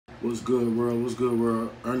What's good, world? What's good,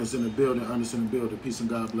 world? Ernest in the building. Ernest in the building. Peace and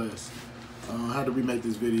God bless. I had to remake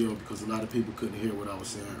this video because a lot of people couldn't hear what I was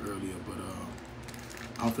saying earlier. But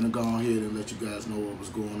I'm finna go on here and let you guys know what was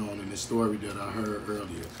going on in this story that I heard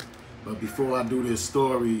earlier. But before I do this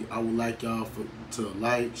story, I would like y'all to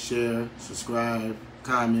like, share, subscribe,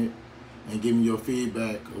 comment, and give me your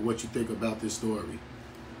feedback of what you think about this story.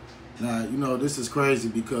 Now, this is crazy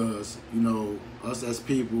because, us as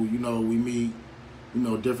people, we meet,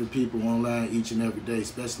 different people online each and every day,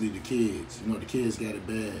 especially the kids. The kids got it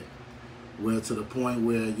bad. Well, to the point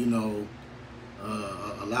where,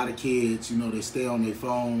 a lot of kids, they stay on their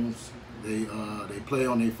phones, they play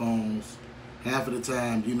on their phones. Half of the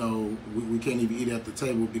time, we can't even eat at the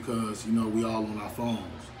table because, we all on our phones.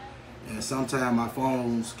 And sometimes our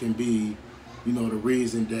phones can be, the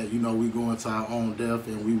reason that, we go into our own death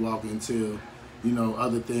and we walk into,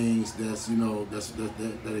 other things that'll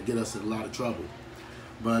get us in a lot of trouble.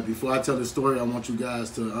 But before I tell the story, I want you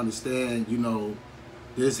guys to understand,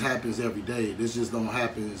 this happens every day. This just don't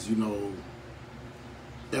happen,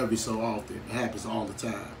 every so often. It happens all the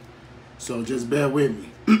time. So just bear with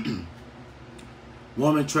me.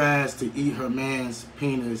 Woman tries to eat her man's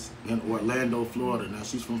penis in Orlando, Florida. Now,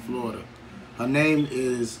 she's from Florida. Her name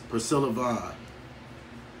is Priscilla Vaughn.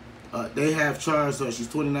 They have charged her. She's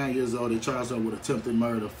 29 years old. They charged her with attempted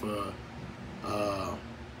murder for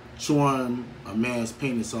chewing a man's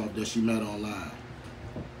penis off that she met online.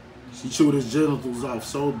 She chewed his genitals off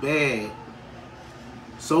so bad,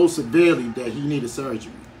 so severely that he needed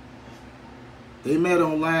surgery. They met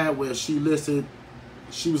online where she was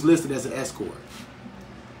listed as an escort.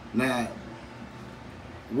 Now,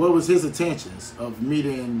 what was his intentions of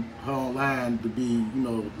meeting her online to be,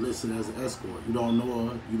 listed as an escort? You don't know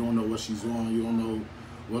her, you don't know what she's on, you don't know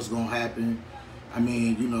what's gonna happen. I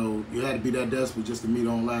mean, you had to be that desperate just to meet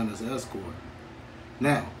online as an escort.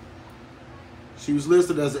 Now, she was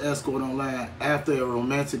listed as an escort online after a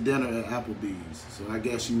romantic dinner at Applebee's. So I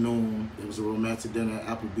guess she knew him. It was a romantic dinner at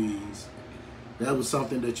Applebee's. That was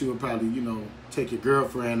something that you would probably, take your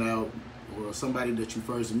girlfriend out or somebody that you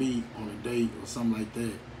first meet on a date or something like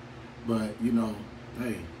that. But,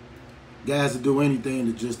 hey, guys will do anything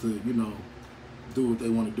to just to, do what they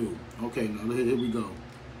want to do. Okay, now here we go.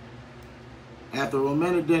 After a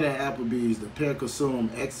romantic dinner at Applebee's, the pair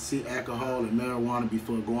consumed ecstasy, alcohol, and marijuana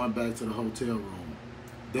before going back to the hotel room.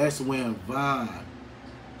 That's when Vaughn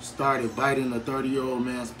started biting the 30-year-old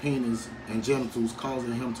man's penis and genitals,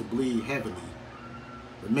 causing him to bleed heavily.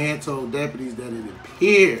 The man told deputies that it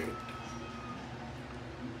appeared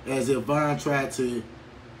as if Vaughn tried to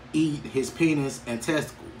eat his penis and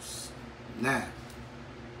testicles. Now,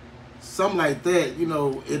 something like that,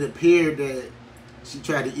 it appeared that she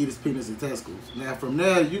tried to eat his penis and testicles. Now, from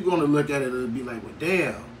there, you're going to look at it and be like, well,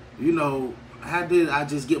 damn, how did I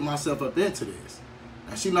just get myself up into this?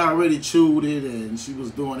 Now, she already chewed it and she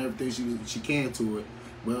was doing everything she can to it.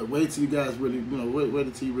 But wait till you guys really, wait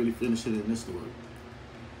until you really finish it in this story.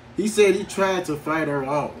 He said he tried to fight her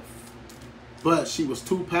off, but she was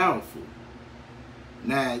too powerful.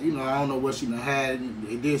 Now, I don't know what she had.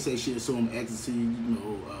 They did say she assumed ecstasy,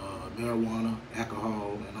 marijuana,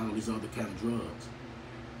 alcohol, and all these other kind of drugs.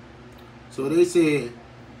 So they said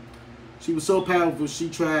she was so powerful, she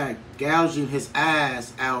tried gouging his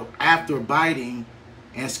eyes out after biting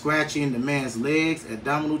and scratching the man's legs,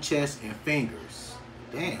 abdominal, chest, and fingers.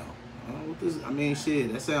 Damn.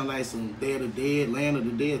 Shit, that sounds like some Day of the Dead, Land of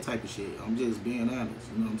the Dead type of shit. I'm just being honest,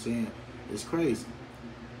 you know what I'm saying? It's crazy.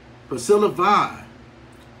 Priscilla Vaughn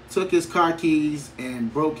took his car keys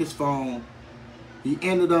and broke his phone. He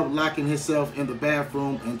ended up locking himself in the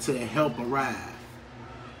bathroom until help arrived.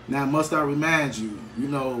 Now, must I remind you,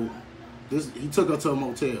 he took her to a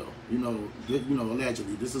motel.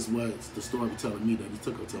 Allegedly, this is what the story was telling me, that he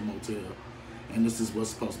took her to a motel, and this is what's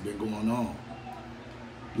supposed to be going on.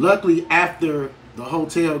 Luckily, after the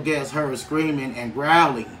hotel guests heard screaming and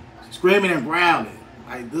growling,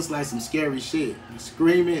 like some scary shit,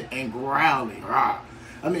 screaming and growling.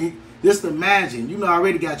 I mean, just imagine,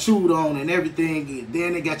 already got chewed on and everything,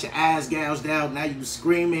 then they got your eyes gouged out, now you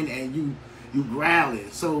screaming and you growling.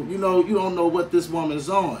 So, you don't know what this woman is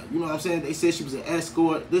on. You know what I'm saying? They said she was an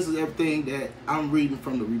escort. This is everything that I'm reading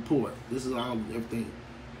from the report. This is everything.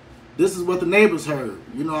 This is what the neighbors heard.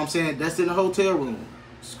 You know what I'm saying? That's in the hotel room.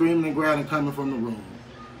 Screaming and growling coming from the room.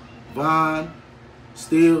 Vaughn,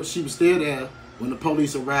 she was still there when the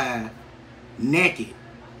police arrived, naked,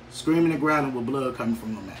 screaming and growling with blood coming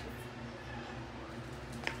from her mouth.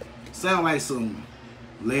 Sound like some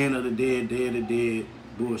Land of the Dead, Day of the Dead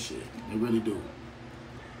bullshit. They really do.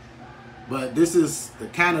 But this is the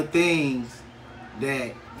kind of things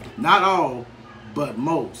that, not all, but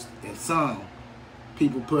most and some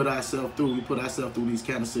people put ourselves through. We put ourselves through these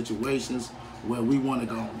kind of situations where we want to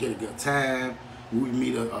go get a good time. We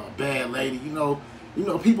meet a bad lady, you know,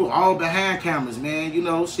 people all behind cameras, man. You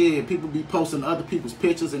know, shit, people be posting other people's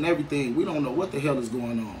pictures and everything. We don't know what the hell is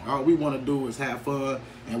going on. All we want to do is have fun,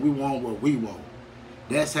 and we want what we want.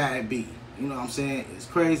 That's how it be. You know what I'm saying? It's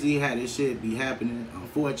crazy how this shit be happening,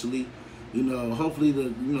 unfortunately. You know, hopefully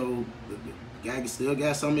the guy still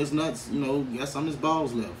got some of his nuts, you know, got some of his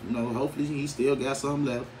balls left. You know, hopefully he still got some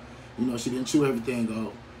left. You know, she didn't chew everything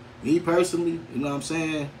off. Me personally, you know what I'm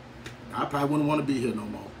saying? I probably wouldn't want to be here no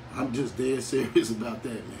more. I'm just dead serious about that,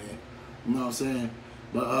 man. You know what I'm saying?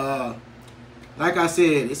 But like I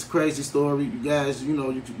said, it's a crazy story. You guys, you know,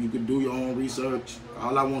 you could do your own research.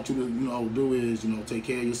 All I want you to, you know, do is, you know, take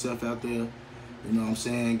care of yourself out there. You know what I'm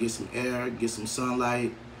saying? Get some air, get some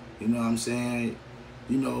sunlight. You know what I'm saying?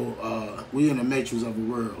 You know, we in the matrix of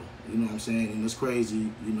the world. You know what I'm saying? And it's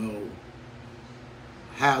crazy, you know,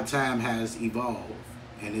 how time has evolved.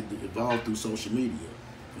 And it evolved through social media.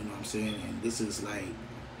 You know what I'm saying? And this is like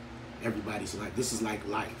everybody's like, this is like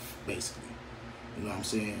life, basically. You know what I'm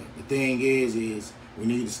saying? The thing is we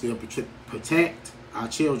need to still protect our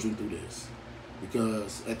children through this.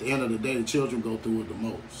 Because at the end of the day, the children go through it the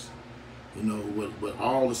most. You know, with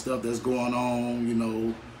all the stuff that's going on, you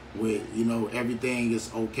know, with, you know, everything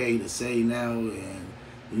is okay to say now, and,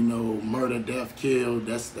 you know, murder, death, kill,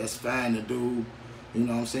 that's fine to do. You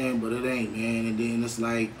know what I'm saying? But it ain't, man. And then it's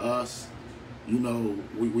like us, you know,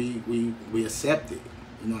 we accept it.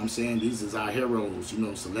 You know what I'm saying? These is our heroes, you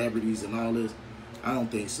know, celebrities and all this. I don't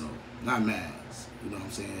think so. Not mine. You know what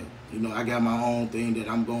I'm saying? You know, I got my own thing that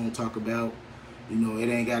I'm going to talk about. You know, it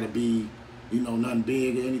ain't got to be, you know, nothing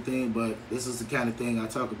big or anything, but this is the kind of thing I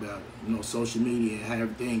talk about. You know, social media and how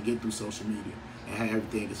everything get through social media and how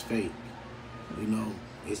everything is fake. You know,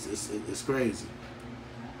 it's crazy.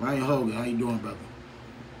 Ryan Hogan, how you doing, brother?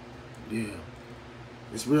 Yeah,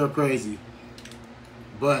 it's real crazy.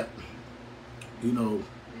 But, you know,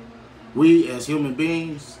 we as human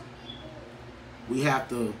beings, we have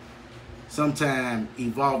to sometimes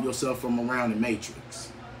evolve yourself from around the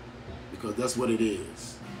matrix, because that's what it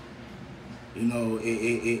is. You know,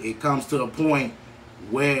 it comes to a point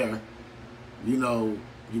where, you know,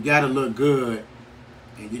 you gotta look good,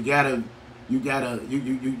 and you gotta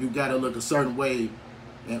look a certain way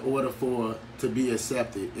in order for to be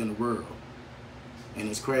accepted in the world. And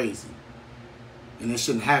it's crazy. And it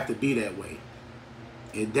shouldn't have to be that way.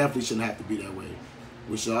 It definitely shouldn't have to be that way.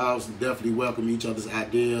 We should all definitely welcome each other's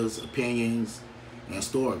ideas, opinions, and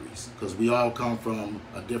stories, because we all come from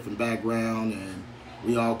a different background, and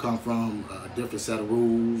we all come from a different set of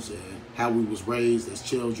rules, and how we was raised as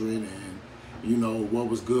children, and, you know, what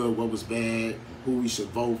was good, what was bad, who we should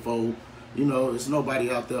vote for. You know, there's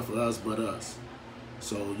nobody out there for us but us.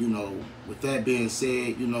 So, you know, with that being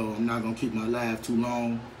said, you know, I'm not going to keep my live too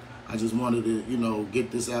long. I just wanted to, you know, get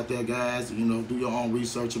this out there, guys. You know, do your own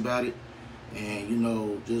research about it. And, you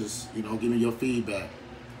know, just, you know, give me your feedback.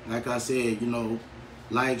 Like I said, you know,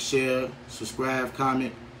 like, share, subscribe,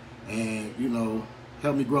 comment, and, you know,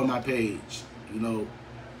 help me grow my page. You know,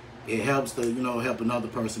 it helps to, you know, help another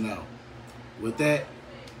person out. With that,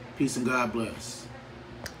 peace and God bless.